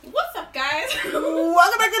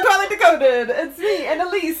Welcome back to Twilight Decoded. It's me and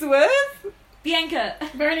Elise with Bianca,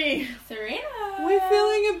 Bernie, Serena. We're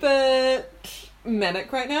feeling a bit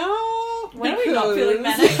manic right now. When are we not feeling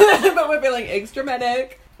manic? But we're feeling extra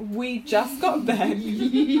manic. We just got back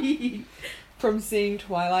from seeing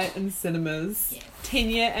Twilight in cinemas. Yes.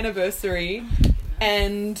 10-year anniversary.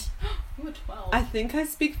 And You were 12. I think I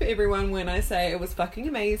speak for everyone when I say it was fucking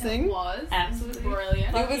amazing. It was. Absolutely.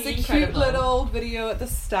 Brilliant. It was a Incredible. cute little video at the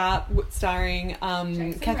start starring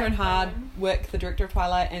Catherine Rathbone. Hardwicke, the director of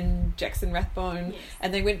Twilight, and Jackson Rathbone. Yes.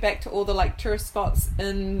 And they went back to all the like tourist spots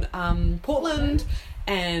in Portland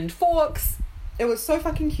and Forks. It was so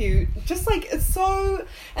fucking cute. Just like, it's so...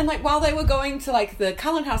 And like, while they were going to like the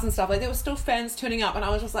Cullen House and stuff, like there were still fans turning up, and I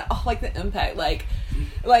was just like, oh, like the impact. Like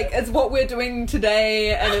it's what we're doing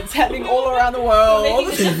today, and it's happening all around the world. We're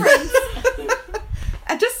making a difference.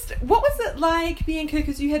 And just, what was it like, Bianca,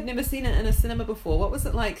 because you had never seen it in a cinema before, what was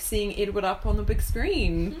it like seeing Edward up on the big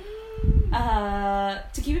screen? To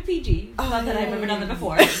keep it PG, not that I've ever done that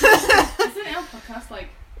before. Isn't our podcast like...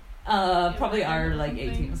 Probably are like something?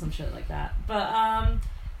 18 or some shit like that. But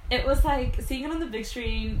it was like seeing it on the big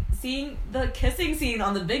screen, seeing the kissing scene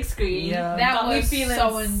on the big screen. Yeah. That got me was feeling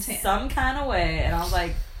so intense. some kind of way, and I was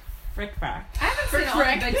like, frick frack. I haven't seen it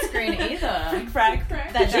on the big screen either. Frick frack.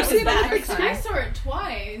 Frick. That Did you joke see is it on the back. big screen? I saw it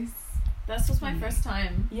twice. This was my first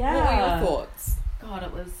time. Yeah. What were your thoughts? God,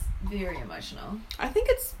 it was very emotional. I think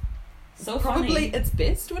it's So probably funny. its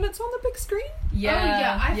best when it's on the big screen.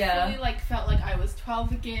 I fully like felt like I was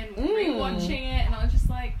 12 again rewatching it, and I was just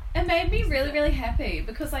like, it made me really, really happy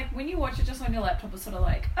because like when you watch it just on your laptop, it's sort of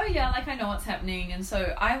like, oh yeah, like I know what's happening, and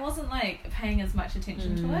so I wasn't like paying as much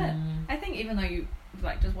attention to it. I think even though you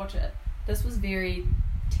like just watch it, this was very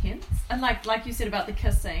tense, and like you said about the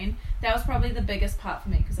kiss scene, that was probably the biggest part for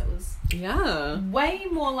me because it was Yeah. way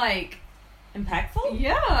more like, impactful.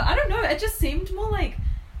 yeah, I don't know, it just seemed more like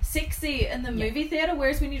sexy in the Yeah. movie theater,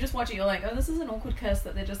 whereas when you just watch it you're like, oh, this is an awkward kiss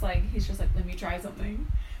that they're just like, he's just like, let me try something,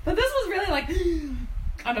 but this was really like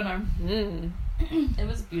I don't know. It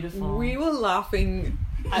was beautiful. We were laughing.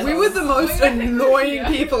 I We was were the most so- annoying Yeah.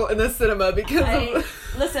 people in the cinema because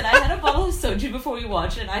Listen, I had a bottle of soju before we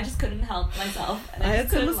watched it, and I just couldn't help myself. And I had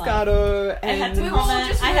just some couldn't laugh. Moscato, I had and to We were all comment.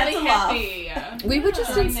 just I had really to laugh. happy. we were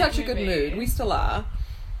just during in that such a good movie. mood. We still are.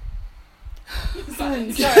 Sorry.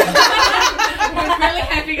 We're really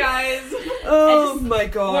happy, guys. Oh just- my We're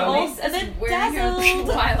god. all and then Wearing a dazzled.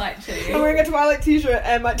 Twilight I'm tee. wearing a Twilight t-shirt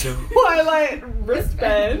and my Twilight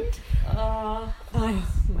wristband. Oh,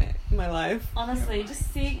 my life. Honestly,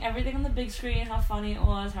 just seeing everything on the big screen, how funny it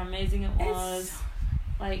was, how amazing it was.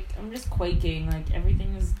 Like, I'm just quaking. Like,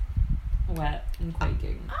 everything is wet and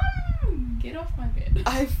quaking. Get off my bed.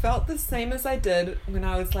 I felt the same as I did when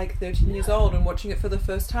I was like 13 years old and watching it for the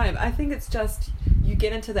first time. I think it's just, you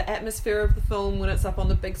get into the atmosphere of the film when it's up on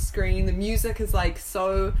the big screen. The music is like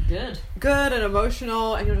so Good. good and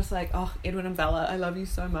emotional, and you're just like, oh, Edwin and Bella, I love you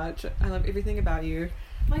so much. I love everything about you.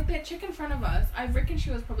 Like that chick in front of us, I reckon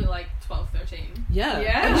she was probably like 12, 13. Yeah.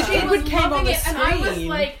 Yeah. And when She Edward was came on loving the it, screen. and I was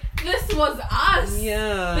like, this was us.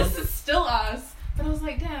 Yeah. This is still us. But I was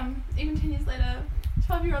like, damn, even 10 years later,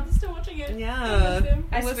 12-year-olds are still watching it. Yeah.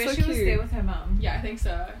 I It was swear so she was cute. there with her mum. Yeah, I think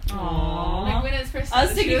so. Aww. Like when it's first I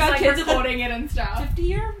was started, she thinking was about like kids at the- recording it and stuff. 50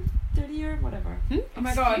 year? 30 year? Whatever. Oh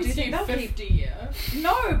my god, do you think they'll 50 year?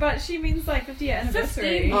 No, but she means like 50-year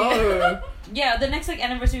anniversary. 50. Oh. Yeah, the next like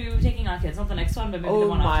anniversary we were taking our kids. Not the next one, but maybe the Oh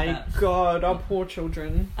one after my that. god, our poor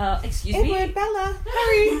children. Excuse Edward, me? Bella,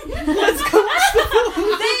 hurry. Let's go watch the film.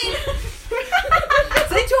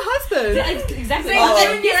 Zane's your husband. Exactly. Oh.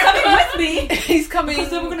 Oh, he's coming with me. He's coming.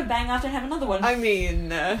 Because then we're gonna bang after and have another one. I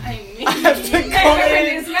mean, I have to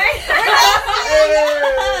comment.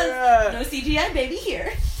 No CGI baby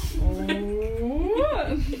here.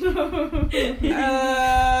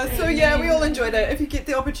 So yeah, we all enjoyed it. If you get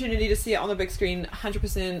the opportunity to see it on the big screen,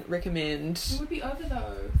 100% recommend. It would be over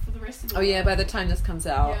though for the rest of the Oh yeah, by the time this comes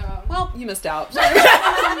out. Yeah. Well, you missed out.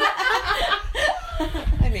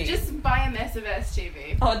 I mean, Just buy a massive ass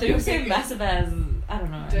TV. Oh, they were saying massive as I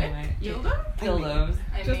don't know. Dick? Anyway, Dildo? dildos.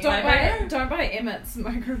 I Just mean, don't buy Emmett's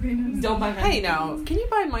micro penis. Don't buy. hey now, can you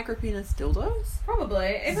buy micro penis dildos? Probably.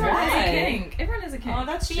 Everyone has a Why? kink. Everyone has a kink. Oh,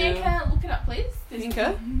 that's true. Bianca, look it up, please.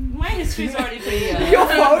 Bianca? My history's already pretty. Your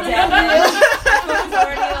phone? It's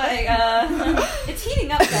already like it's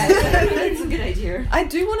heating up, guys. It's a good idea. I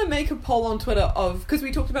do want to make a poll on Twitter of, because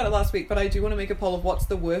we talked about it last week, but I do want to make a poll of what's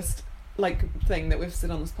the worst like thing that we've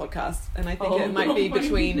said on this podcast, and I think it might be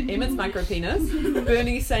between Emmett's micro penis,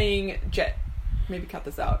 Bernie saying maybe cut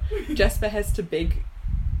this out, Jasper has to beg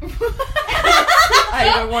I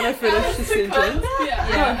don't want to finish the sentence. Yeah,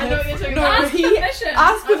 No, I know what you're talking no, about. but he permission.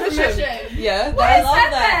 asked permission. Yeah, I love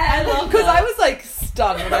that. I love because that. I was like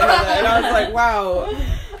stunned when I heard that, and I was like,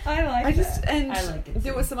 wow. I like I just and I like it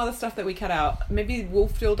there too. was some other stuff that we cut out. Maybe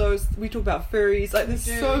wolf dildos. We talk about furries. Like there's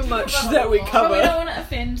We do. so We talk much about that a we lot. cover. But we don't want to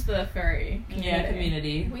offend the furry Yeah,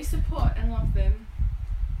 community. We support and love them.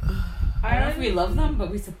 I don't know if we love them, but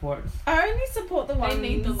we support. I only support the ones On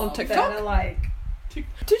need the love. TikTok? that are like. Did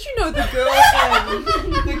you know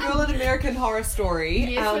the girl in American Horror Story?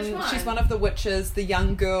 Yes, which one? She's one of the witches. The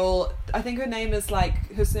young girl. I think her name is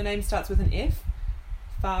like her surname starts with an F.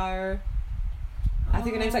 Far. I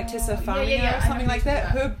think her name's like Tessa Farmiga yeah, or I know something who like you're that.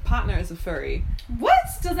 talking Her partner is a furry. What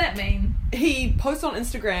does that mean? He posts on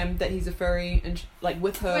Instagram that he's a furry and like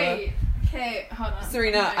with her. Wait. Okay, hold on.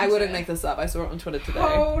 Serena, I'm I going wouldn't to- make this up. I saw it on Twitter today.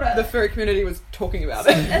 Hold it. The furry community was talking about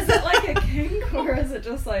it. Is it like a kink or is it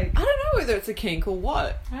just like? I don't know whether it's a kink or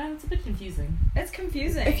what. It's a bit confusing. It's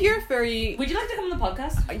confusing. If you're a furry, Would you like to come on the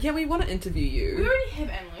podcast? yeah, we want to interview we you. already have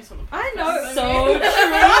Annalise on the podcast. I know.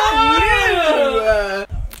 So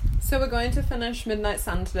true. So we're going to finish Midnight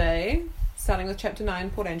Sun today, starting with chapter 9,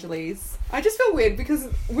 Port Angeles. I just feel weird because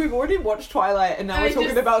we've already watched Twilight and now I we're talking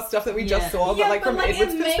just- about stuff that we just Yeah. saw, Yeah, but like but, from like,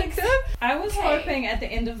 Edward's it makes- perspective. I was Okay. hoping at the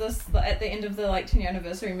end of the like 10-year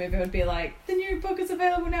anniversary movie would be like, the new book is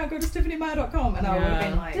available now, go to StephanieMeyer.com, and I would have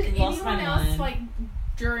been like, Did Lost anyone my else mind. like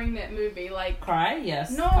during that movie like Cry?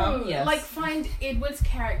 Yes. no Come? Yes. like find Edward's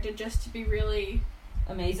character just to be really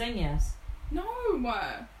Amazing? Yes. no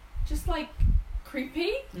just like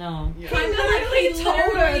creepy? No. Yeah. Kind of he like he told her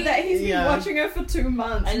literally that he's been Yeah. watching her for 2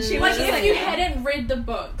 months, and And she like was just if like, you hadn't read the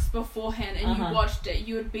books beforehand and Uh-huh. you watched it,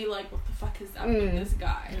 you would be like, what the fuck is up with this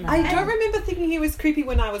guy? No. I don't remember thinking he was creepy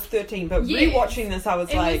when I was 13, but Yes. rewatching this, I was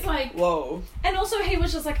It was like- whoa. and also he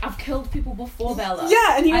was just like, I've killed people before, Bella.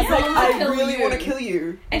 Yeah, and he was I like, want to I kill really you. want to kill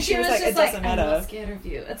you. And she was like, just it like, doesn't I'm matter. not scared of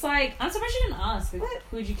you. It's like, I'm surprised she didn't ask. Like, What?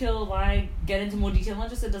 who'd you kill? Why get into more detail? Not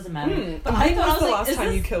just it doesn't matter. But I think thought, that was the like, last is time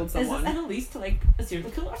this- you killed Is someone. this Annalise to like a serial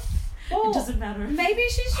killer? oh, It doesn't matter. maybe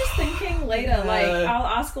she's just thinking later, like, Yeah. I'll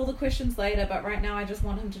ask all the questions later, but right now I just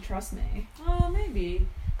want him to trust me. Oh, maybe.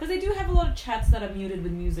 Because they do have a lot of chats that are muted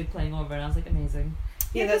with music playing over, and I was like, amazing.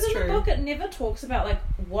 Yeah, because that's in true. the book it never talks about like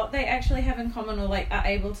what they actually have in common or like are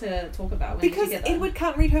able to talk about when Because together. Edward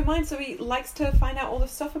can't read her mind, so he likes to find out all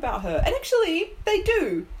this stuff about her. And actually, they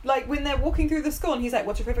do. Like, when they're walking through the school and he's like,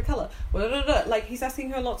 what's your favourite colour? Like, he's asking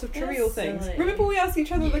her lots of That's trivial things. silly. Remember we asked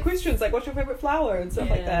each other the Yes. questions, like, what's your favourite flower? And stuff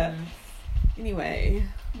like that. Anyway,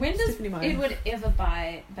 When does Stephanie Meyer. Edward ever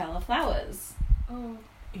buy Bella flowers? Oh.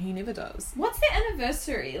 he never does. What's their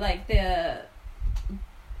anniversary? Like their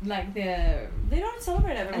They don't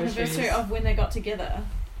celebrate anniversaries. anniversary of when they got together.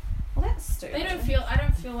 Well, that's stupid. I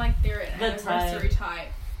don't feel like they're an The anniversary type.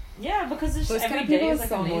 Yeah, because it's Those just kind every of people day are is like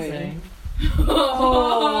so annoying. amazing.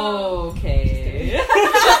 Oh, okay.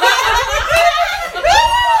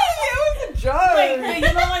 It was a joke. Like,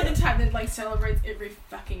 you're not like the type that like celebrates every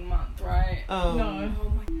fucking month, right? Um, No. Oh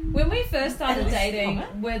my When we first started At least dating,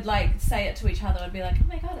 comment. we'd like say it to each other. I'd be like, "Oh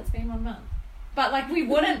my god, it's been 1 month," but like we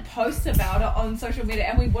wouldn't post about it on social media,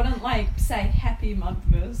 and we wouldn't like say "Happy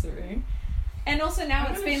Monthversary." And also now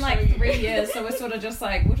I'm it's gonna been show like you. 3 years, so we're sort of just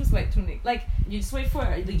like we'll just wait till like You just wait for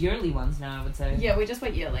the yearly ones now, I would say. yeah, we just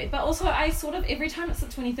wait yearly. But also I sort of every time it's the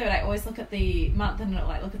 23rd, I always look at the month and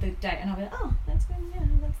like look at the date, and I'll be like, "Oh, that's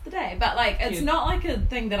the day." But like it's Cute. not like a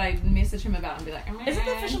thing that I message him about and be like, Is it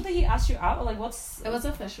the official thing he asked you out, or like what's? It was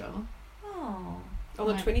official. Oh. On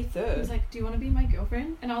the Like, 23rd. He was like, "Do you want to be my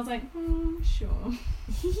girlfriend?" And I was like, "Sure."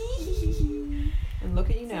 and look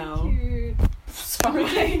at you So now. cute. Sorry.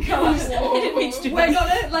 gosh. I didn't mean to do We're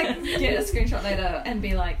that. gonna like get a screenshot later and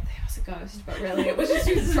be like, there was a ghost, but really it was just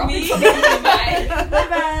you It's dropping me. something in the bay. My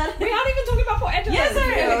bad. We aren't even talking about Port Angeles. Yes,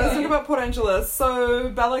 I Yeah, let's am. talk about Port Angeles. So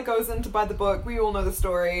Bella goes in to buy the book. We all know the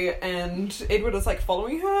story, and Edward is like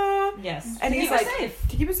following her, Yes. and To he's keep her like safe.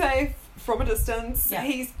 to keep her safe from a distance. Yeah.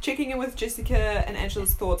 He's checking in with Jessica and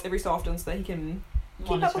Angela's thoughts every so often, so that he can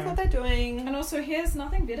keep up with Monitor. what they're doing. And also, he has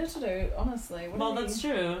nothing better to do, honestly. What Well, do that's we-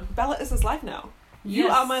 true. Bella is his life now. You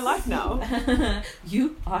Yes. are my life now.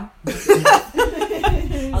 You are. I'll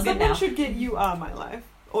get Someone now. should get "You Are My Life"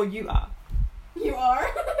 or "You Are You are?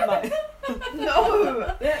 My."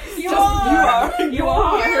 No! You are. You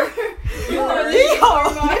are. You are. You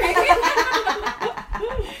are.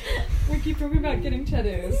 We keep talking about getting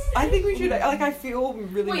tattoos. I think we should. Like, I feel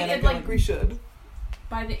really Wait, manic, and, like- like we should.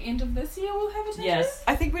 By the end of this year, we'll have a tattoo? Yes.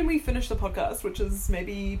 I think when we finish the podcast, which is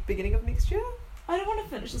maybe beginning of next year. I don't want to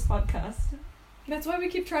finish this podcast. That's why we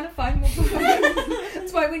keep trying to find more.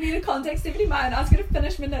 That's why we need to contact Stephanie Meyer and ask her to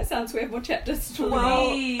finish Midnight Sounds so we have more chapters to read. Well,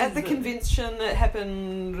 Please. at the convention that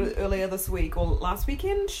happened earlier this week or last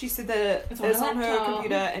weekend, she said that It's it's on on her her laptop.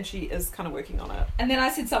 computer and she is kind of working on it. And then I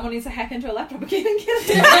said someone needs to hack into a laptop again and get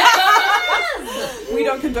it. We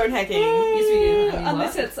don't condone hacking. Yes, we do. I mean,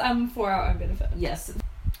 Unless what? it's for our own benefit. Yes.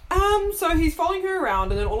 So he's following her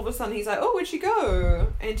around and then all of a sudden he's like, oh, where'd she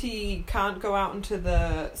go? And he can't go out into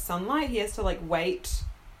the sunlight. He has to like wait.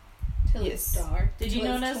 Till Yes. it's dark. Did you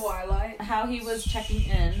till it's notice twilight? how he was checking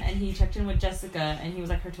in, and he checked in with Jessica, and he was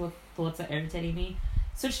like, her thoughts are irritating me.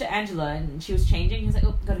 Switched to Angela, and she was changing. He's like,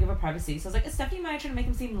 oh, gotta give her privacy. So I was like, is Stephanie Meyer trying to make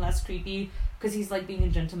him seem less creepy? Because he's like being a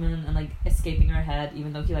gentleman and like escaping her head,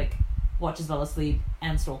 even though he like watches Bella sleep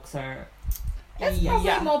and stalks her. It's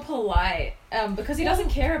probably more polite, because he doesn't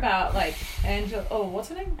care about like Angela. Oh, what's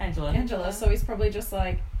her name? Angela. So he's probably just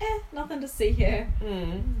like, nothing to see here.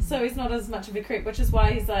 So he's not as much of a creep, which is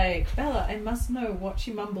why he's like, Bella, I must know what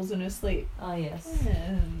she mumbles in her sleep. Oh yes.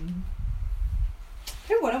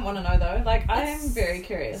 Who wouldn't want to know though? Like, I am It's very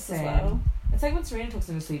curious as same. well. It's like when Serena talks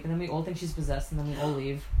in her sleep, and then we all think she's possessed, and then we all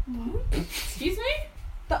leave. Excuse me?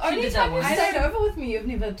 The She only did that time you once. stayed over with me, you've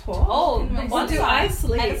never talked. Oh, in the my one sleep. time I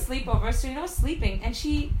sleep? at a sleepover, Serena was sleeping, and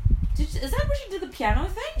she is that where she did the piano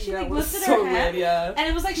thing? She like lifted so her hand, weird, yeah. and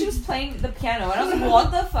it was like she was playing the piano, and I was like,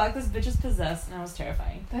 what the fuck? This bitch is possessed, and I was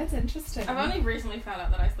terrifying. That's interesting. I've only recently found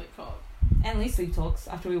out that I sleep talk. And Lee sleep talks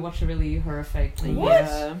after we watched a really horrific. Like, What?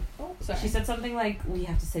 Yeah. Oh, sorry. She said something like, "We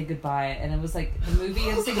have to say goodbye," and it was like the movie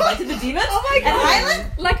and say goodbye to the demons. Oh my And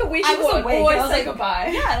god! I Like a Ouija I was board, awake, always I was say like-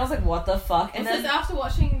 goodbye. yeah, and I was like, "What the fuck?" And Was this then after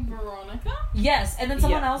watching Veronica? yes, and then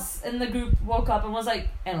someone Yeah. else in the group woke up and was like,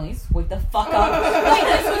 "Annalise, wake the fuck up!" Wait,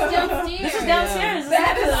 this was downstairs. This is downstairs.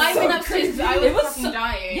 That This is is I so went upstairs because I It was was fucking so-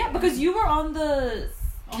 dying. Yeah, because you were on the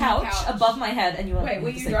On the couch, couch. above my head, and you were like, Wait, "We were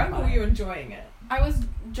have to you say drunk or goodbye." were you enjoying it? I was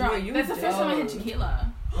drunk. Yeah, you That's the were first time I had drunk.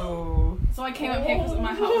 tequila. Oh. So I came up here because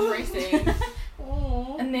my heart was racing.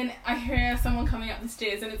 Oh. And then I hear someone coming up the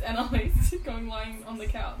stairs and it's Annalise going lying on the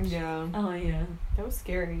couch. Yeah. Oh yeah, That was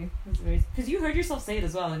scary. that's very. Because you heard yourself say it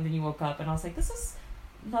as well, and then you woke up, and I was like, "This is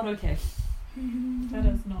not okay." That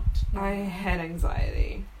is not. I had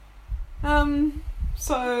anxiety.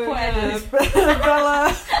 So Poor Annalise.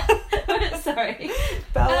 Bella. Sorry.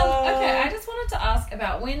 Bella. Okay, I just wanted to ask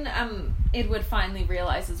about when Edward finally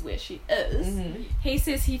realizes where she is. Mhm. He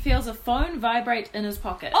says he feels a phone vibrate in his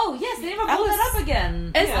pocket. Oh yes, they never pulled that Alice- up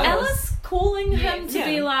again. Is Yeah. Alice calling him to Yeah.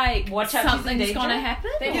 be like, Watch out, she's in something's danger? gonna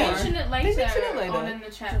happen? They or- mention it later, mention it later. on in the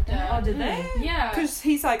chapter. Oh, did they? Yeah. Because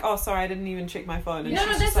he's like, oh, sorry, I didn't even check my phone. And No, no,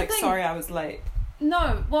 she's that's just the like, thing. sorry, I was late.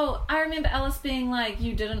 No, well, I remember Alice being like,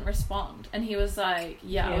 you didn't respond. And he was like,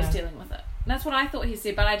 yeah, I was Yeah. dealing with it. And that's what I thought he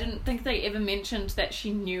said, but I didn't think they ever mentioned that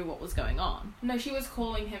she knew what was going on. No, she was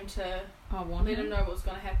calling him to I want let him know what was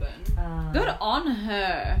going to happen. Good on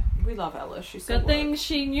her. We love Alice. She's so Good thing woke.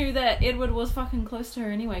 she knew that Edward was fucking close to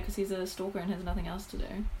her anyway, because he's a stalker and has nothing else to do.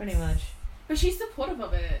 Pretty much. But she's supportive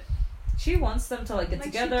of it. She wants them to like get Like,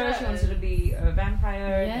 she together. She wants does. her to be a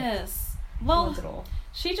vampire. Yes. She Well, wants it all.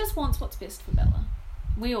 she just wants what's best for Bella.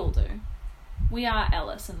 We all do. We are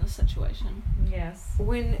Alice in this situation. Yes.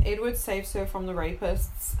 When Edward saves her from the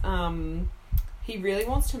rapists, he really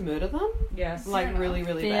wants to murder them. Yes. Like, enough. really,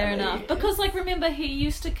 really Fair badly. enough. Because, like, remember, he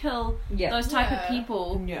used to kill Yeah. those type Yeah. of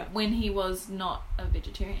people Yeah. when he was not a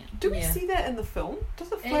vegetarian. Do we Yeah. see that in the film?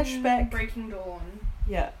 Does it In flashback? Breaking Dawn.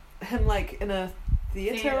 Yeah. Him, like, in a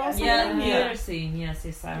theatre Theatre. or something? Yeah, the Yeah. theater scene. Yes,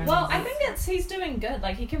 yes, I remember. Well, I think he's doing good.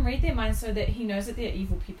 Like, he can read their minds so that he knows that they're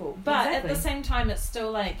evil people. But at the Exactly. same time, it's still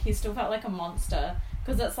like, he still felt like a monster.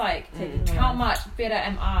 Because it's like, Taking how life. much better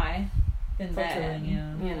am I than For that? killing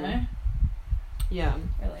you. You know? Yeah.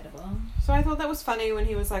 Relatable. So I thought that was funny when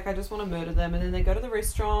he was like, I just want to murder them. And then they go to the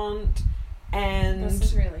restaurant and This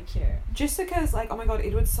is really cute. Jessica's like, oh my god,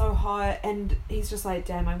 Edward's so hot. And he's just like,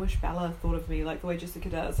 damn, I wish Bella thought of me like the way Jessica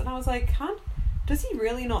does. And I was like, does he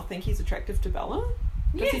really not think he's attractive to Bella?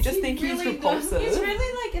 Does he Yes, just he think he's really repulsive? He's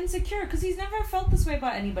really like insecure because he's never felt this way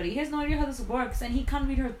about anybody. He has no idea how this works, and he can't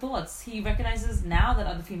read her thoughts. He recognizes now that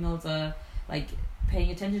other females are like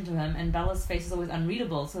paying attention to him, and Bella's face is always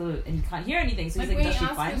unreadable, so and he can't hear anything. So he's like, when "Does he she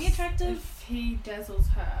asks find me us attractive?" If he dazzles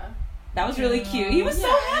her. That was really cute. He was so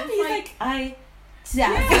Yeah, happy. it's He's like- like, "I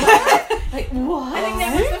dazzle." Like what? I think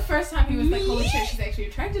that was the first time he was like, holy shit, she's actually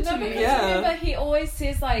attracted No, to because me. Yeah. remember, he always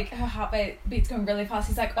says, like, her heartbeat's going really fast.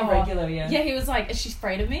 He's like, oh. Irregular, yeah. Yeah, he was like, is she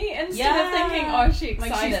afraid of me? Instead Yeah. of thinking, oh, is she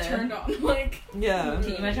Like, excited? she's turned on. Like, Yeah. Can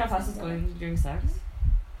you imagine how fast it's going during sex?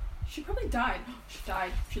 she probably died. She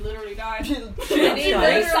died. She literally died. And he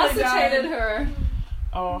Yeah. resuscitated her.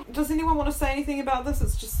 Oh. Does anyone want to say anything about this?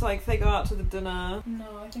 It's just like they go out to the dinner. No,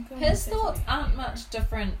 I think I His thoughts aren't much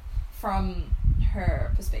different from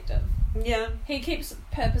her perspective. Yeah. He keeps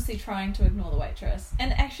purposely trying to ignore the waitress.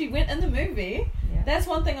 And actually went in the movie. Yeah. That's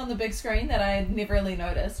one thing on the big screen that I had never really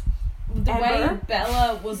noticed. The Amber? way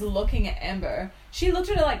Bella was looking at Amber. She looked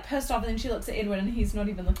at her like pissed off, and then she looks at Edward and he's not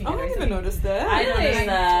even looking Oh, at her. I He's never like- noticed that. I Really? noticed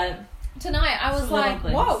that. Tonight I was It's a little like,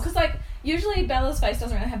 things. whoa, because like usually Bella's face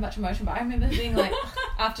doesn't really have much emotion, but I remember being like,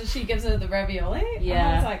 after she gives her the ravioli,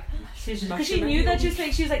 Yeah. I was like, Because she knew that she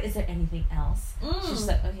was like, is there anything else? She's just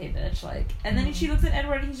like, okay, bitch, like, and then she looks at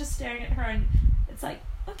Edward and he's just staring at her, and it's like,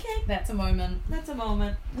 okay, that's a moment, that's a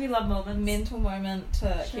moment. We love moments. mental moment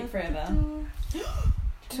to keep forever.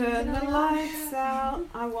 Turn the lights out.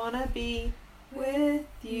 I wanna be with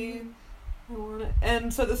you. I wanna.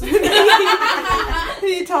 And so this is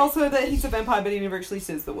he tells her that he's a vampire, but he never actually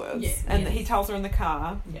says the words. Yes. And Yes. he tells her in the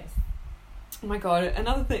car. Yes. Oh my god!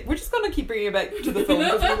 Another thing. We're just gonna keep bringing it back to the film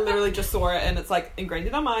because we literally just saw it and it's like ingrained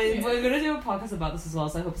in our minds. We're gonna do a podcast about this as well,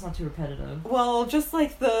 so I hope it's not too repetitive. Well, just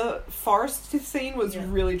like the forest scene was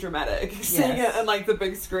really dramatic. Seeing it on like the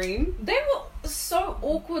big screen. They were so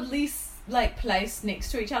awkwardly like placed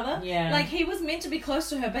next to each other. Yeah. Like he was meant to be close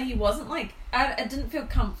to her, but he wasn't like. It didn't feel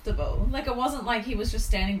comfortable. Like it wasn't like he was just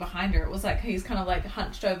standing behind her. It was like he's kind of like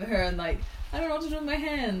hunched over her and like I don't know what to do with my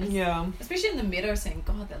hands. Yeah. Especially in the meadow scene.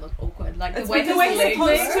 God, that looked awkward. Like It's the way the way his it's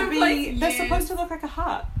legs supposed were. to Like, be. They're yes. supposed to look like a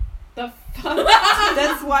heart. The fuck.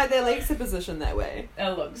 That's why their legs are positioned that way.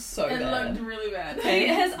 It looked so It bad. looked really bad.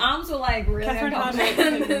 His arms were like really Catherine uncomfortable.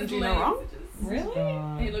 Hardwicke and His Gina legs Wrong. were just-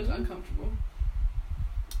 Really? He looked uncomfortable.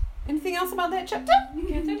 Anything else about that chapter?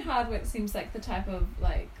 Catherine Hardwicke seems like the type of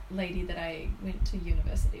like lady that I went to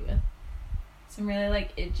university with. Some really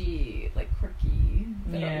like edgy, like quirky,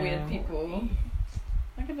 bit of Yeah. weird people.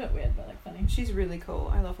 Like a bit weird, but like funny. She's really cool.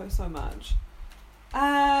 I love her so much.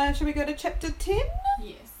 Should we go to chapter 10?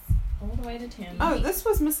 Yes. All the way to 10. Oh, this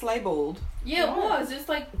was mislabeled. Yeah, it What? was. It's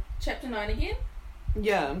like chapter 9 again.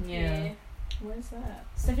 Yeah. Yeah. What is that?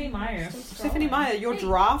 Stephanie Meyer. Still Stephanie scrolling. Meyer, your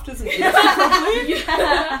draft isn't edited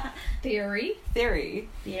properly. Theory. Theory.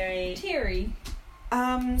 Theory.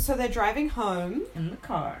 So they're driving home, In the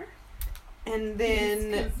car. and Yes,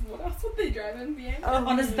 then 'cause what else would they drive in Bianca?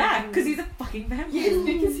 On his back, because he's a fucking vampire. Yes,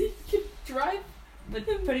 because he could drive. But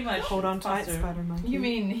pretty much. hold on tight, faster. Spider Monkey. You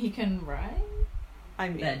mean he can ride? I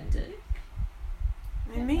mean, That dick.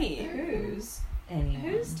 Whose? Anyone.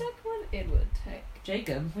 Whose dick would Edward take?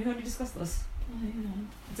 Jacob. We already discussed this. Oh, yeah.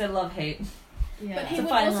 It's a love-hate. Yeah. But he It's a would,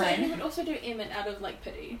 fine also, line. he would also do Emmett out of like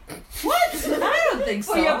pity. What? I don't think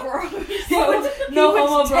so. For your bro. No would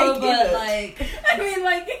homo, bro, take but it. like. I mean,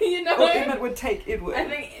 like, you know. or Emmett would take Edward. I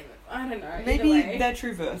think, I don't know. Maybe either way. they're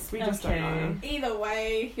true verse. We just don't Okay. know. Either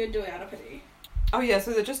way, he'd do it out of pity. Oh yeah,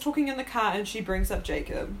 so they're just talking in the car, and she brings up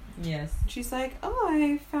Jacob. Yes. She's like, "Oh,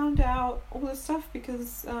 I found out all this stuff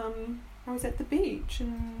because I was at the beach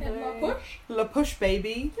and And La Push? La Push,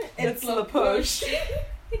 baby. It's La La Push."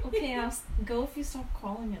 Okay, go if you stop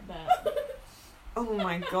calling it that. Oh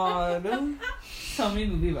my god. So many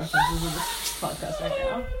movie references in this podcast right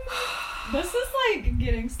now. This is like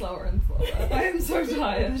getting slower and slower. I am so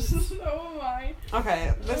tired. So am I.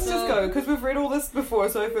 Okay, let's So- just go because we've read all this before,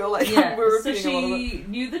 so I feel like Yeah. we're So repeating a lot of it. she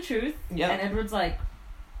knew the truth. Yeah. And Edward's like,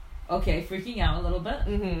 okay, freaking out a little bit.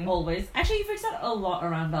 Mm-hmm. Always. Actually, he freaks out a lot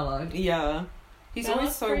around Bella. Yeah. He's Bella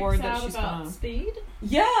always so freaks worried that out she's about gonna. speed.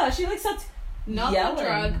 Yeah, she like starts. Not Yelling. the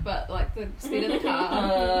drug, but like the speed of the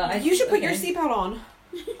car. You should put your okay. seatbelt on.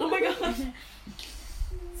 Oh my god.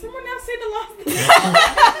 Someone else say the last thing.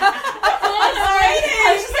 I'm sorry. I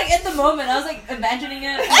was just like in the moment. I was like imagining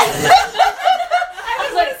it. I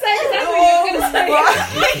was like, That's what you were gonna say.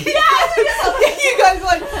 You guys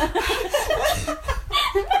like.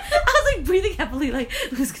 I was like breathing heavily, like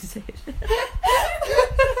who's gonna say it?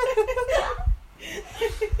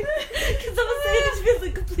 Can someone say it? It just feels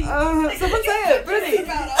like complete. Someone say it. Brittany.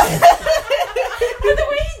 But the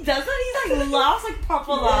way he does it, he's like laughs like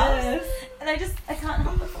proper laughs, and I can't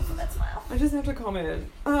help but fall for that smile. I just have to comment.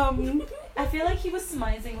 I feel like he was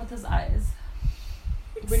smizing with his eyes.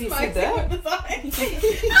 When he said that. With his eyes.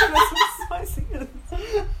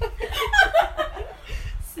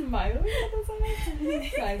 Smiling.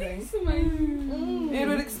 Amazing.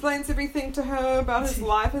 Edward explains everything to her about his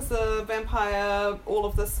life as a vampire, all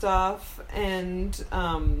of this stuff, and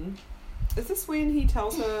is this when he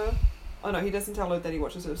tells her? Oh no, he doesn't tell her that he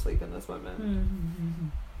watches her sleep in this moment.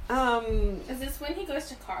 Mm-hmm. Is this when he goes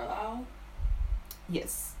to Carlisle?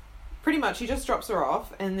 Yes. pretty much he just drops her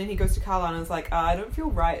off, and then he goes to Carlisle and is like, I don't feel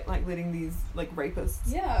right like letting these like rapists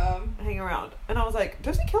Yeah. hang around. And I was like,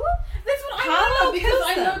 does he kill her? That's what Carlisle I know, because kills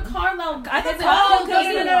I know them. Carlisle. I thought has a Carlisle kill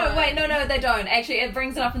kills the them. one. Wait, no, they don't. Actually, it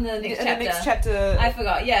brings it up in the next In chapter. the next chapter. I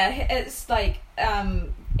forgot. Yeah, it's like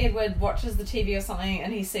Edward watches the TV or something,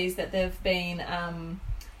 and he sees that they've been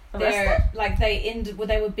they're like they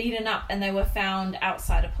were beaten up and they were found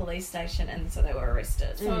outside a police station, and so they were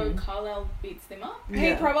arrested. So Carlisle beats them up. He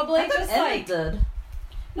Yeah. probably just like did.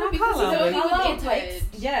 No, No, because Carlisle he's did. only Carlisle with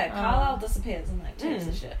takes Edward. Carlisle disappears and like takes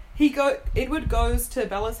the shit. Edward goes to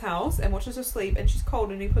Bella's house and watches her sleep, and she's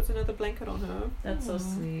cold, and he puts another blanket on her. That's so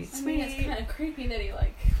sweet. I mean, it's kind of creepy that he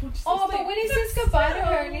like. watches Oh, her but sleep. when he That's says goodbye to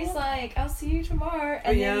her so- and he's like, I'll see you tomorrow,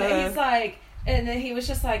 and Yeah. then he's like, and then he was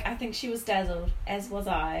just like, I think she was dazzled, as was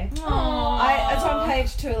I. Aww. It's on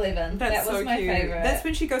page 211. That's That was so my cute. favorite. That's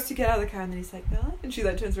when she goes to get out of the car, and then he's like, Bella? And she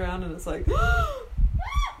like turns around and it's like, oh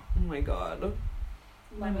my god.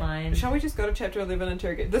 My mind. Shall we just go to chapter 11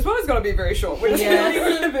 interrogate? This one is going to be very short. We're just Yes.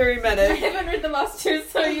 going to be very I minute. haven't read the last two,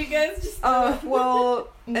 so you guys just. Well,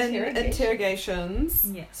 Interrogation. interrogations.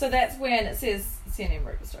 Yeah. So that's when it says CNN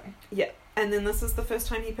wrote the story. And then this is the first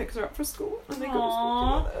time he picks her up for school. And they go to Aww.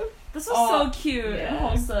 school together. This was Oh, so cute yeah. and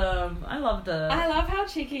wholesome. I loved it. I love how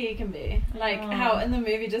cheeky he can be. Like Oh. how in the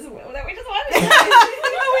movie that we just watched. We just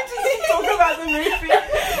talk about the movie.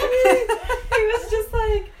 He was just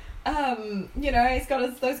like, he's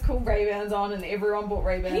got those cool Ray-Bans on, and everyone bought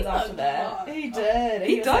Ray-Bans He after looked that. hot. He did.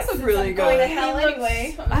 He was does like, look really "I'm going good." to hell He looks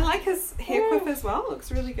anyway. so- I like his hair clip as well.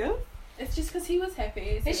 Looks really good. It's just because he was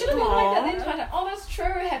happy. They so should have really looked like that the good. entire time. Oh, that's true.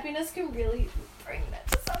 Happiness can really bring that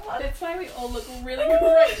to someone. That's why we all look really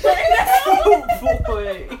great right now. Oh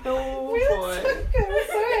boy. Oh We look so boy. good. We're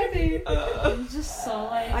so happy. I'm just so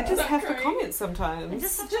like. I just That's have to great. comment sometimes.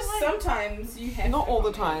 It's just Just sometimes you have Not to all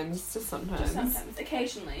the comment. times, just sometimes. Just sometimes,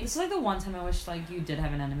 occasionally. This is like the one time I wish like you did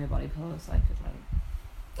have an anime body pillow so I could like.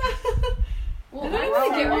 Well, I I don't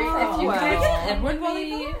would know get why. one if you Wow. can Can I get an Edward want body me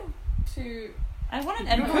pillow? to. I want an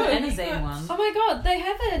Edward could. and a Zane one. Oh my god, they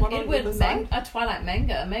have an What on the Edward other side? a Twilight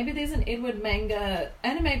manga. Maybe there's an Edward manga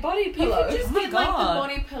anime body pillow. You could just Oh my get like the God.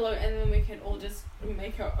 body pillow, and then we could all just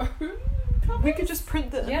make our own. Covers. We could just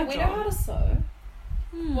print the Yeah, image we know how on. to sew.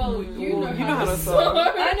 Well, you know, how to sew. I know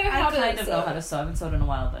I how to kind of sew. know how to sew. I haven't sewed in a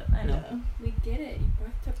while, but I know. Yeah. We get it. You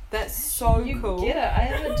both took. That's so You cool. get it. I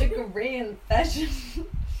have a degree in fashion.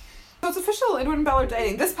 So it's official, Edward and Bella are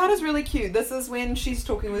dating. This part is really cute. This is when she's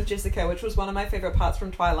talking with Jessica, which was one of my favourite parts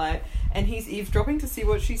from Twilight, and he's eavesdropping to see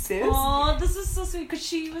what she says. Oh, this is so sweet because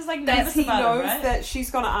she was like That nervous he about knows it, right? that she's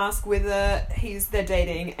gonna ask whether they're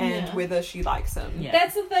dating and Yeah. whether she likes him. Yeah.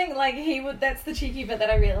 That's the thing. Like that's the cheeky bit that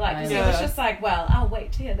I really like. Because he was Yeah. just like, well, I'll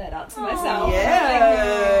wait to hear that out to myself.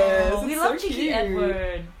 Yes, Oh, we it's love so cheeky cute.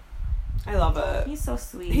 Edward. I love it. He's so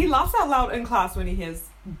sweet. He laughs out loud in class when he hears.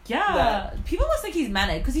 Yeah. that. People must think he's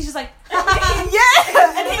manic because he's just like.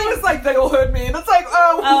 Yeah, and he was like, "They all heard me," and it's like,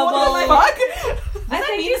 "Oh, what the fuck?" I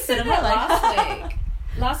think mean you to said cinema, that like- last week.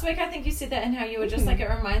 Last week, I think you said that, and how you were just like, it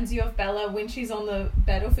reminds you of Bella when she's on the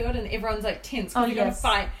battlefield and everyone's like tense because Oh, you're gonna yes.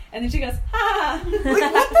 fight, and then she goes, ha!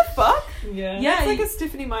 Like, what the fuck? Yeah. Yeah. It's like a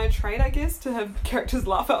Stephanie Meyer trait, I guess, to have characters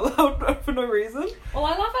laugh out loud for no reason. Well,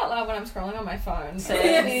 I laugh out loud when I'm scrolling on my phone. So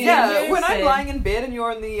Same. Yeah, when I'm Same. lying in bed and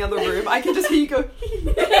you're in the other room, I can just hear you go. it's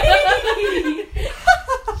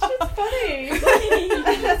funny.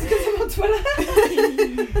 That's because I'm on Twitter.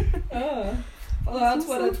 Oh. Follow our This is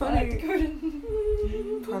Twitter. so funny.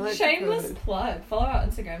 Twilight Shameless Decoded. plug. Follow our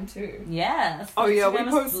Instagram too. Yes. Oh yeah, we Instagram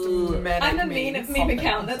is post blue. manic I'm a memes. meme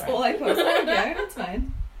account. That's all I post. Yeah, that's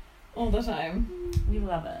fine. All the time. We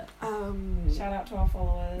love it. Shout out to our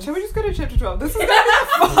followers. Shall we just go to chapter 12? This is gonna be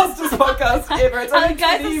the fastest podcast ever. It's only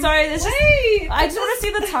Guys, 20 I'm sorry. This just, Wait! I just want to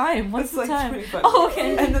see the time. What's It's the like time? 25 Oh,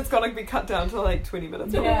 okay. And it's gonna be cut down to like 20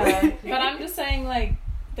 minutes. Yeah, but I'm just saying, like,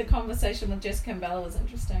 the conversation with Jessica and Bella was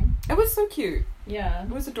interesting. It was so cute. Yeah. It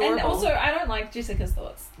was adorable. And also, I don't like Jessica's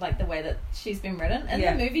thoughts, like the way that she's been written. In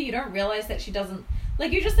Yeah. the movie, you don't realize that she doesn't.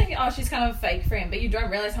 Like, you just think, oh, she's kind of a fake friend, but you don't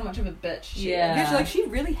realize how much of a bitch she Yeah. Yeah, she's like, she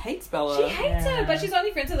really hates Bella. is. She hates Yeah. her, but she's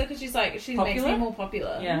only friends with her because she's like, she makes Popular? her more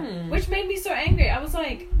popular. Yeah. Hmm. Which made me so angry. I was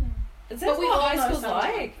like, is that But we what all high know school's someone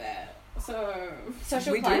like? like that. So.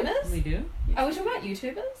 Social We do. climbers? We do. Are we talking about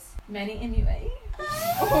YouTubers? Manny and UA?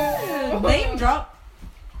 Oh. Name drop.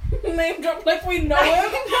 Name drop like we know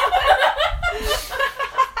him.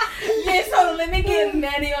 Yes, so let me get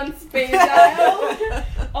Maddie on speed dial.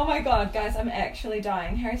 Oh my god, guys, I'm actually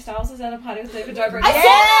dying. Harry Styles is at a party with David Dobrik.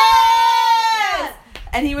 Yes!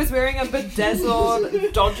 And he was wearing a bedazzled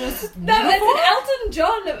Dodgers No, uniform. it's an Elton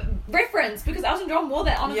John reference because Elton John wore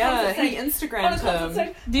that on a Yeah, concert he stage. Instagrammed On a concert him.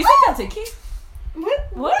 stage. Do you think that's icky?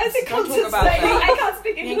 What? Is it Don't talk constant about speaking? that. I can't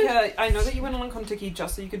speak English. Yinka, I know that you went on Kontiki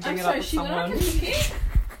just so you could bring I'm it sorry, up with she went on someone. Kentucky?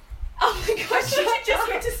 Oh my gosh, She just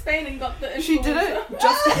went to Spain and got the She did influencer. it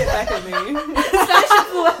just to get back at me.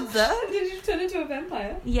 Did you turn into a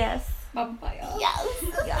vampire? Yes. Vampire.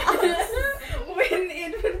 When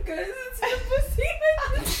Edward goes into the pussy.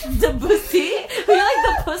 The pussy? We like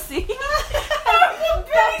the pussy.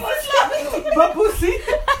 Babusi.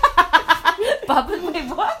 Baba, wait,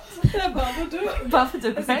 what? Babadook.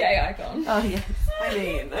 Babadook, It's a right? gay icon. Oh, yes. I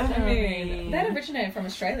mean, That originated from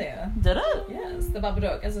Australia. Did it? Yes, the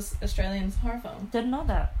Babadook is an Australian horror film. Didn't know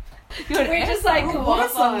that. We just like Oh, go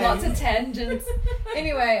off on awesome. lots of tangents.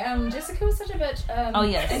 Anyway, Jessica was such a bitch. Oh,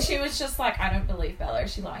 yes. And she was just like, I don't believe Bella.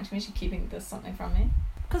 Is she lying to me? Is she keeping this something from me?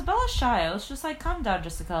 Because Bella's shy. I was just like, calm down,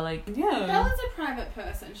 Jessica. Like, yeah. Bella's a private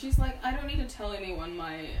person. She's like, I don't need to tell anyone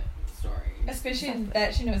my story. Especially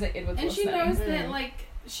that she knows that Edward's And she listening. knows that, like,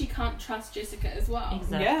 she can't trust Jessica as well.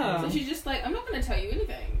 exactly. Yeah. So she's just like, I'm not going to tell you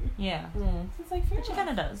anything. Yeah. Mm. So it's like, fair But she enough.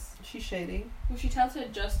 kind of does. She's shady. Well, she tells her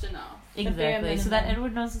just enough. bare Exactly. So that minimum.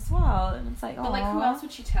 Edward knows as well. And it's like, oh. But, like, who else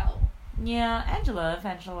would she tell? Yeah, Angela. If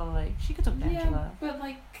Angela, like, she could talk to Angela. But,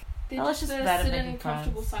 like, they're Bella's just just the bad at sit in making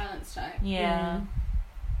comfortable friends. silence type. Yeah.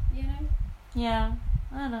 You know? Yeah.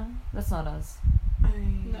 I don't know. That's not us. I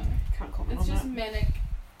No. can't comment It's on just that. manic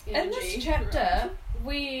energy. In this chapter,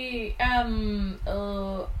 we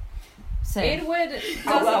Same. Edward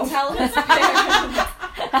Out loud. doesn't tell his parents.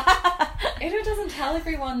 Edward doesn't tell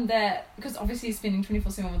everyone that, because obviously he's spending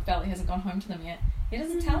 24/7 with Bella. He hasn't gone home to them yet. He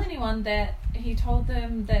doesn't tell anyone that he told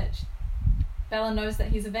them that Bella knows that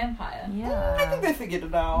he's a vampire. Yeah. I think they figured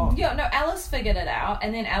it out. Yeah, no, Alice figured it out,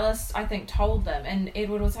 and then Alice, I think, told them, and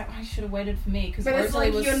Edward was like, oh, you should have waited for me, because But it's Rosalie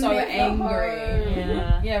like, was you're so never angry. home.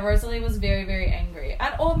 Yeah. Yeah, Rosalie was very, very angry.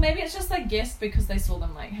 And, or maybe it's just like guessed because they saw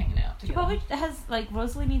them like hanging out She together. probably has, like,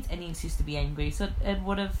 Rosalie needs any excuse to be angry, so it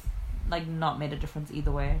would have, like, not made a difference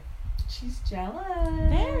either way. She's jealous.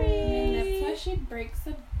 Very. And that's why she breaks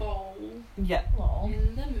a bowl Yeah. Lol.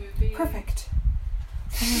 in the movie. Perfect.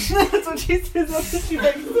 That's what she says after she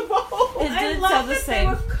makes the bowl. It I did love sound the that same.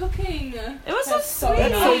 they were cooking. It was That's so so sweet.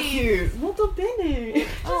 That's so cute. Molto bene.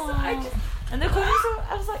 Aw. And the cooking, so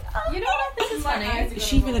I was like, oh. You know what I think is My funny? eyes are Is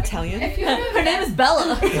she gonna even roll. Italian? If you Her name is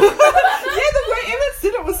Bella. Yeah, the way Emmett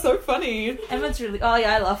said it was so funny. Emma's really. Oh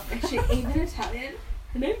yeah, I love. Is she even Italian?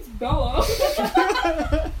 Her name's Bella.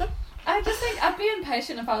 I just think I'd be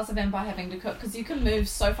impatient if I was a vampire having to cook, because you can move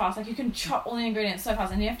so fast. Like, you can chop all the ingredients so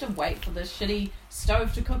fast, and you have to wait for this shitty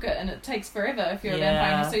stove to cook it, and it takes forever if you're a vampire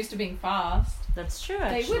and Yeah. you're so used to being fast. That's true,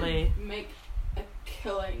 They actually. would make a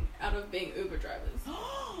killing out of being Uber drivers.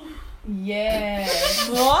 Yeah.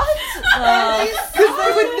 What? Because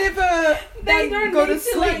they would never They don't go to need to,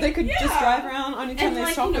 sleep. like, they could just yeah. drive around. Only time And they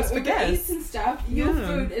like, stop you know, is for Uber gas. Eats and stuff, your Yeah.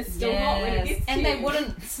 food is still hot when it gets to And you. they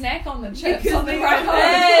wouldn't snack on the chips Because on the they right don't. home.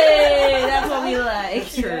 Hey, that's what we like.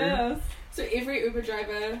 It's true. Yes. So every Uber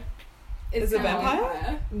driver Is a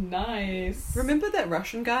vampire? Nice. Remember that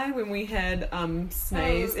Russian guy when we had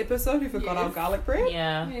Snae's episode who forgot our yes. garlic bread?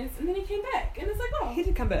 Yeah. Yes, and then he came back, and it's like, oh, He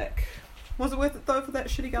did come back. Was it worth it though for that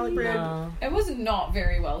shitty garlic bread? No. It was not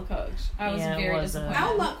very well cooked. I was Yeah, it very wasn't. disappointed.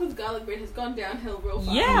 our luck with garlic bread has gone downhill real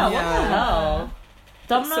fast. Yeah, what Yeah. the hell?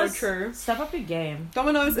 That's Domino's, so true. step up your game.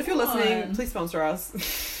 Domino's, if you're Come listening, on. please sponsor us.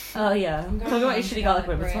 Oh yeah. I'm going Talk about your home shitty to garlic garlic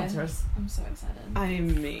bread with bread. sponsors. I'm so excited. I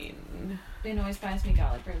mean, Ben always buys me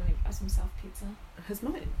garlic bread when he buys himself pizza. his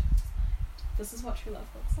mind. This is what true love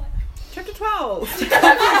looks like. Chapter 12.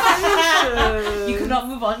 You could not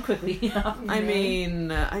move on quickly enough. I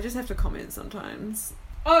mean, I just have to comment sometimes.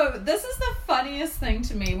 Oh, this is the funniest thing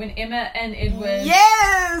to me when Emma and Edward.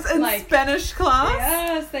 Yes! In like- Spanish class.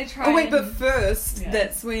 Yes, they try. Oh wait, and- but first, Yeah.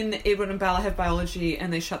 that's when Edward and Bella have biology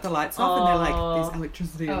and they shut the lights off and they're like, there's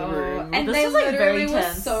electricity in the room. and This they is, like, very literally were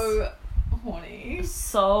tense. so horny.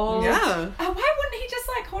 So yeah. Why wouldn't he just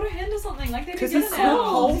like hold her hand or something? Like they 'Cause together he's now. so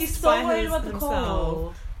cold. He's so by worried his- about the himself.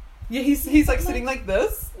 cold. Yeah, he's like sitting like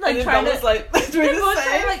this. Like, and then trying Bella's to- like doing They're the both trying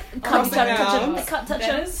same. to, like, cut each Crossing other, touch arms. him, cut, touch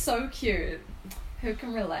That him. is so cute. Who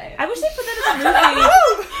can relate? I wish they put that in a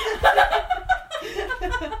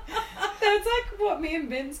movie. That's like what me and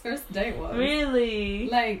Ben's first date was. Really?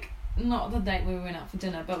 Like, not the date where we went out for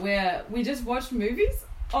dinner, but where we just watched movies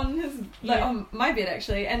on his, like, Yeah. on my bed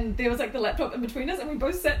actually, and there was like the laptop in between us, and we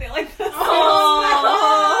both sat there like this.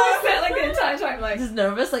 Aww. We sat like the entire time, like, Just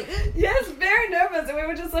nervous, like. yes, very nervous, and we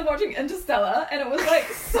were just like watching Interstellar, and it was like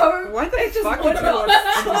so. Why the it just fuck would wouldn't- you watch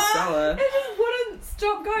Interstellar? It just wouldn't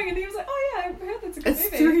stop going, and he was like, "Oh yeah, I heard that's a good It's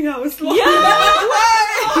movie." 3 hours long. But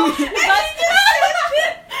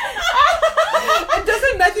And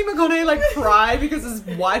doesn't Matthew McConaughey like cry because his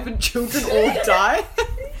wife and children all die?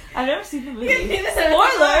 I've never seen the movie.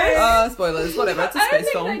 Spoilers! Spoilers, whatever, it's a I don't space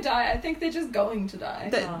think film. they die. I think they're just going to die.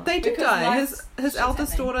 They do Because die. life's His shit's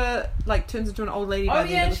eldest happening. daughter like turns into an old lady Oh, by the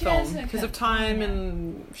yeah, end of the she has film her because of kid. time Yeah.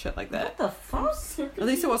 and shit like that. What the fuck? At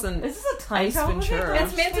least it wasn't. Is this a time Ace travel movie? Ventura.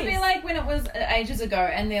 It's meant to be like when it was ages ago,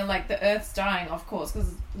 and they're like the Earth's dying, of course,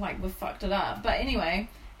 because like we've fucked it up. But anyway,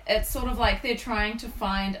 it's sort of like they're trying to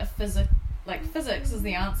find a physics is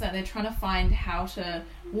the answer. They're trying to find how to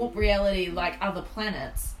warp reality like other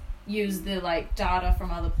planets, use the like data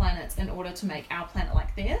from other planets in order to make our planet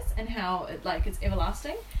like theirs, and how it like it's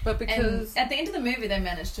everlasting. But because And at the end of the movie, they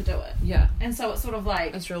managed to do it. yeah, And so it's sort of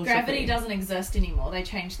like It's real gravity trippy. doesn't exist anymore. They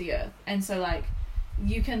changed the Earth, and so like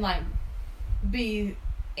you can like be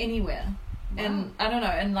anywhere, and I don't know,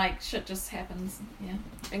 and like shit just happens. Yeah.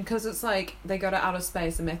 and because it's like they go to outer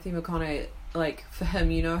space and Matthew McConaughey, like for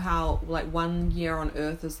him, you know how like 1 year on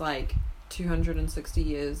Earth is like 260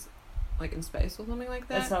 years, like in space or something like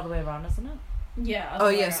that. That's the other way around, isn't it? Yeah. Oh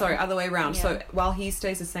yeah, sorry, other way around. Yeah. So while he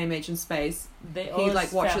stays the same age in space, They he always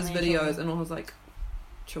like watches family videos children. and all his like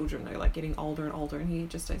children are like getting older and older, and he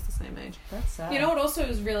just stays the same age. That's sad. You know what also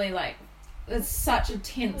is really like, it's such a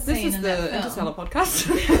tense This scene is in the that film. Interstellar podcast.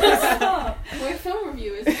 We're film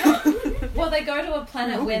reviewers now. Well, they go to a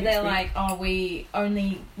planet Oh, where next they're week. like, oh, we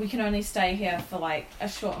can only stay here for like a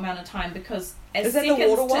short amount of time because as Is that the seconds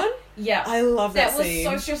water tick- one? Yeah. I love that, That was scene.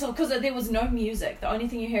 so stressful because there was no music. The only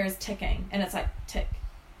thing you hear is ticking, and it's like tick,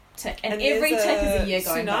 tick, and there's every tick is a year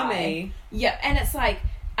going by. tsunami. Yeah, and it's like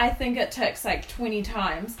I think it ticks like 20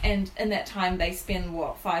 times, and in that time they spend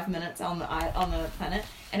 5 minutes on the planet,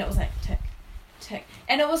 and it was like tick, tick,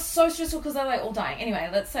 and it was so stressful because they're like all dying. Anyway,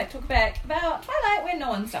 let's like talk back about Twilight where no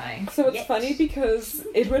one's dying. So it's Yet. funny because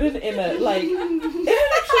Edward and Emma, like,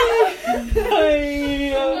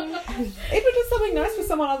 Edward did something nice for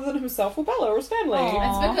someone other than himself or Bella or his family.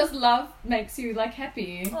 Aw. It's because love makes you like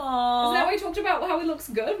happy. Isn't Aww. that what we talked about? How he looks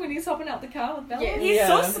good when he's hopping out the car with Bella. Yeah. He's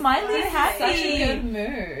Yeah. so smiley and happy. Such a good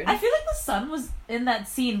mood. I feel like the sun was in that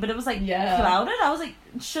scene, but it was like Yeah. clouded. I was like,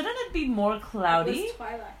 shouldn't it be more It cloudy? was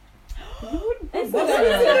Twilight. It's What not.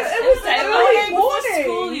 it was Early morning.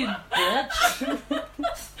 school, you bitch.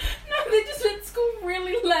 No, they just went to school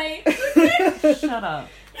really late. Shut up.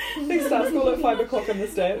 They start school at 5 o'clock in the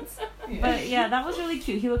States. But yeah, that was really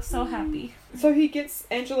cute. He looks so happy. So he gets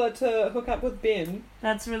Angela to hook up with Ben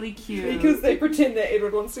That's really cute. because they pretend that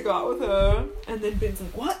Edward wants to go out with her. And then Ben's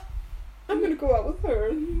like, what? I'm going to go out with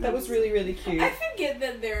her. That was really, really cute. I forget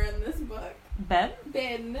that they're in this book. Ben?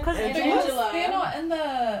 Ben Because and Angela? Angela. They're not in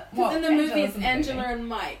the. Because in the movie Angela's it's in the Angela movie. and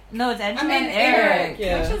Mike. No, it's Angela I mean, and Eric.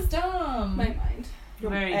 Yeah. Which is dumb. My mind.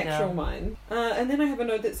 Your Very actual dumb. mind. And then I have a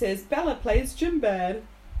note that says, Bella plays gym bad.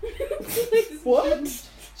 What?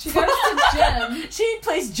 She goes to gym. She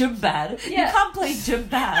plays gym bad. Yeah. You can't play gym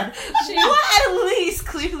bad. She- What at least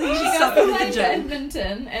clearly She goes something to in play the gym.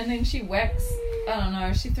 badminton and then she whacks. I don't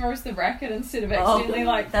know. She throws the racket instead of Oh, accidentally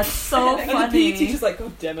like. That's so And the funny. PE teacher's like,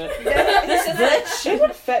 God damn it. This bitch.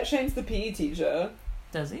 Edward fat shames the PE teacher.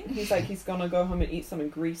 Does he? He's like, he's gonna go home and eat something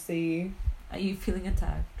greasy. Are you feeling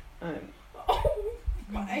attacked? Oh,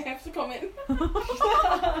 I have to comment. I'm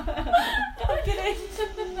kidding.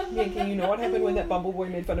 Yankee, you know what happened when that Bumble boy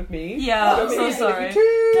made fun of me? Yeah, Don't I'm make so me sorry.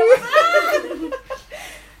 too.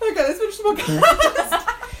 Okay, let's finish the podcast.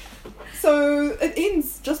 So it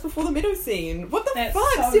ends just before the meadow scene. What the That's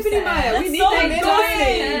fuck, so Stephanie sad. Meyer? We That's need so that They meadow don't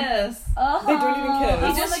scene. kiss. They don't even kiss. He I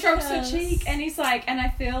just like strokes her kiss. cheek and he's like, and I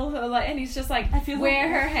feel her like, and he's just like, I feel where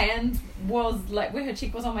her- her hand was, like where her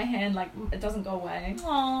cheek was on my hand, like it doesn't go away.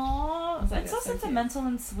 Aww. was like, It's so that's so cute. sentimental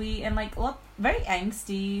and sweet and like very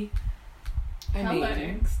angsty. I Hello,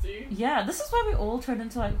 mean, angsty. Yeah, this is why we all turn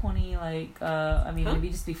into like horny, like I mean Huh? maybe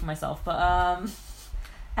just speak for myself, but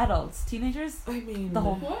adults, teenagers, I mean, the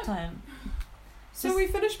whole What? time. So we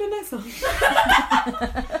finished Midnight Sun.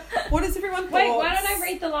 What is everyone thoughts? Wait, why don't I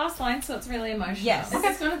read the last line so it's really emotional? Yes. Is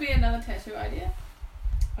this going to be another tattoo idea?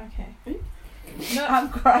 Okay. No, I'm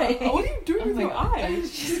crying. Oh, what are you doing Oh with my your God.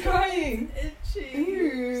 eyes? She's crying. Itchy.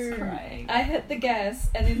 Ew. Crying. I hit the gas,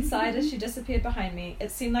 and inside as she disappeared behind me,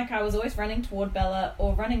 it seemed like I was always running toward Bella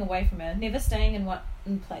or running away from her, never staying in one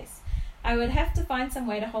place. I would have to find some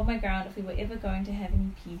way to hold my ground if we were ever going to have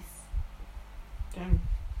any peace. Damn.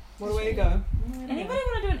 What a way to go. Anybody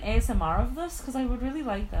want to do an ASMR of this? Because I would really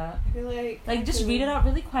like that. I feel like Just read it out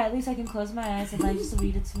really quietly so I can close my eyes and like just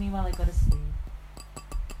read it to me while I go to sleep.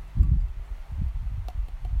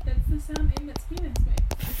 That's the sound Emmett's penis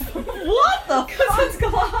makes. What the Because it's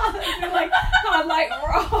glass. You're like, hard like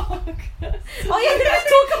rock. Oh, you're gonna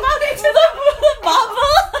talk about it to the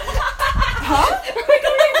bubble? Huh? We're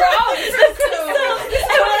going wrong.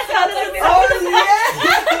 Oh yes!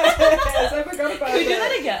 I forgot about Can we do that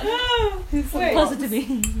that. again?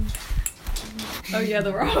 Oh yeah,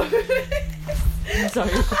 the rock. I'm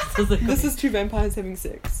sorry. This is two vampires having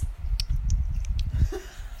sex.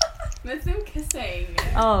 That's them kissing.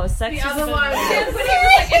 Oh, sex. The is other the- one. When he was like,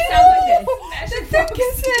 it sounds like this. They're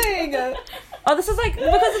kissing. Oh, this is like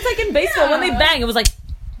because it's like in baseball when they bang, it was like.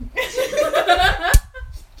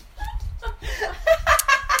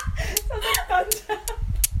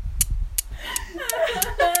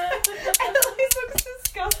 Annalise looks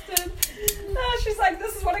disgusted. She's like,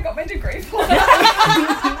 this is what I got my degree for. My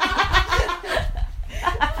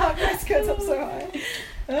skirts up so high.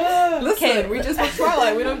 Listen, Okay. we just watched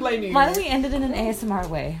Twilight. We don't blame you. Why don't we end it in an ASMR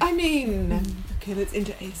way? I mean, okay, let's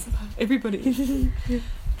enter ASMR. Everybody,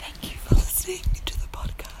 thank you for listening to the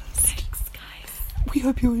podcast. Thanks, guys. We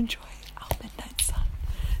hope you enjoy.